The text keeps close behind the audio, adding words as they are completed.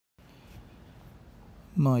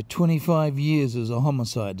My 25 years as a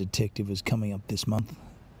homicide detective is coming up this month.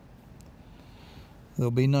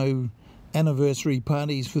 There'll be no anniversary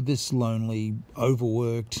parties for this lonely,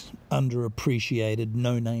 overworked, underappreciated,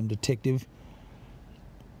 no-name detective.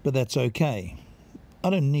 But that's okay. I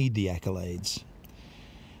don't need the accolades.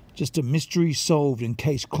 Just a mystery solved and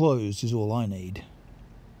case closed is all I need.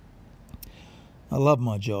 I love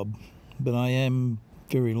my job, but I am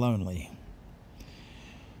very lonely.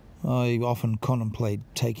 I often contemplate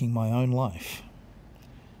taking my own life.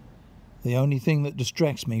 The only thing that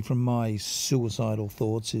distracts me from my suicidal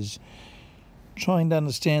thoughts is trying to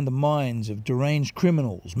understand the minds of deranged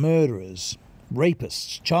criminals, murderers,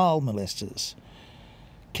 rapists, child molesters.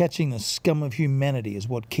 Catching the scum of humanity is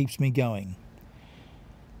what keeps me going.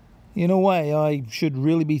 In a way, I should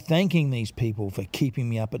really be thanking these people for keeping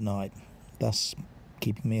me up at night, thus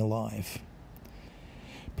keeping me alive.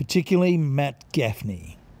 Particularly Matt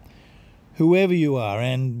Gaffney. Whoever you are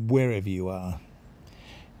and wherever you are,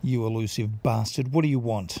 you elusive bastard, what do you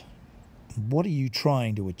want? What are you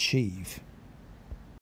trying to achieve?